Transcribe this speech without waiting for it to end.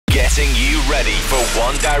getting you ready for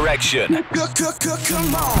One Direction.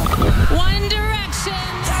 Come on. One Direction.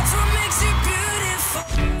 That's what makes it beautiful.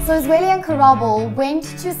 So Zweli and Karabel went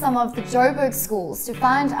to some of the Joburg schools to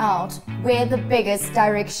find out where the biggest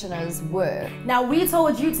Directioners were. Now we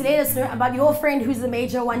told you today, listener, about your friend who's a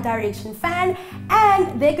major One Direction fan,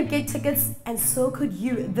 and they could get tickets, and so could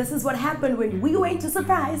you. This is what happened when we went to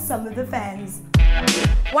surprise some of the fans.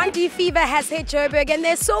 1D fever has hit Joburg, and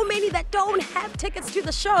there's so many that don't have tickets to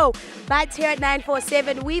the show. But here at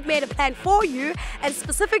 947, we've made a plan for you, and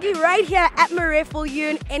specifically right here at Marais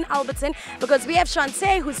Viljoen in Alberton, because we have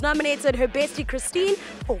Shantae, who's nominated her bestie Christine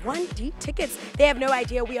for 1D tickets. They have no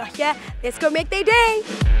idea we are here. Let's go make their day.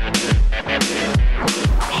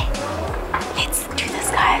 Hey, let's do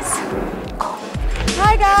this, guys. Cool.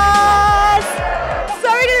 Hi, guys.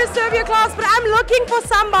 Sorry to disturb your class, but I'm looking for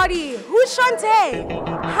somebody. Who's Shantae?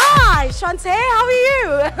 Hi, Shantae, how are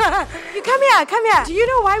you? You come here, come here. Do you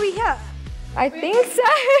know why we're here? I think so.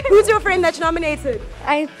 Who's your friend that's nominated?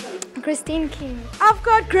 Christine King. I've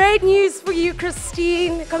got great news for you,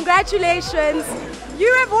 Christine. Congratulations.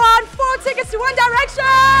 You have won 4 tickets to One Direction!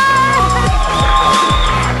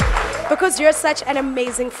 Because you're such an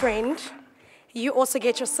amazing friend, you also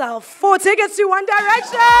get yourself 4 tickets to One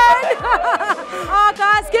Direction! Oh,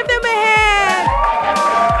 guys, give them a hand.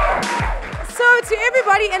 So, to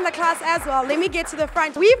everybody in the class as well, let me get to the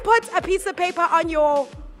front. We've put a piece of paper on your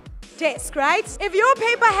desk, right? If your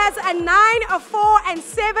paper has a 9, a 4, and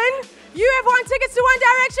 7, you have won tickets to One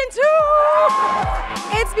Direction too!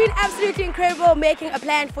 It's been absolutely incredible making a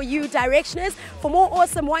plan for you, Directioners. For more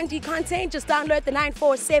awesome 1D content, just download the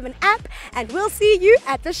 947 app, and we'll see you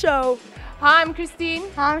at the show. Hi, I'm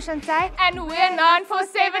Christine. Hi, I'm Shantae. And we're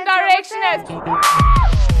 947 Directioners.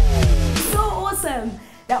 So awesome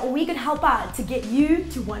that we could help out to get you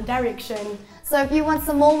to One Direction. So if you want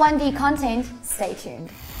some more 1D content, stay tuned.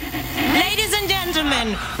 Ladies and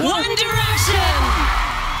gentlemen, One Direction.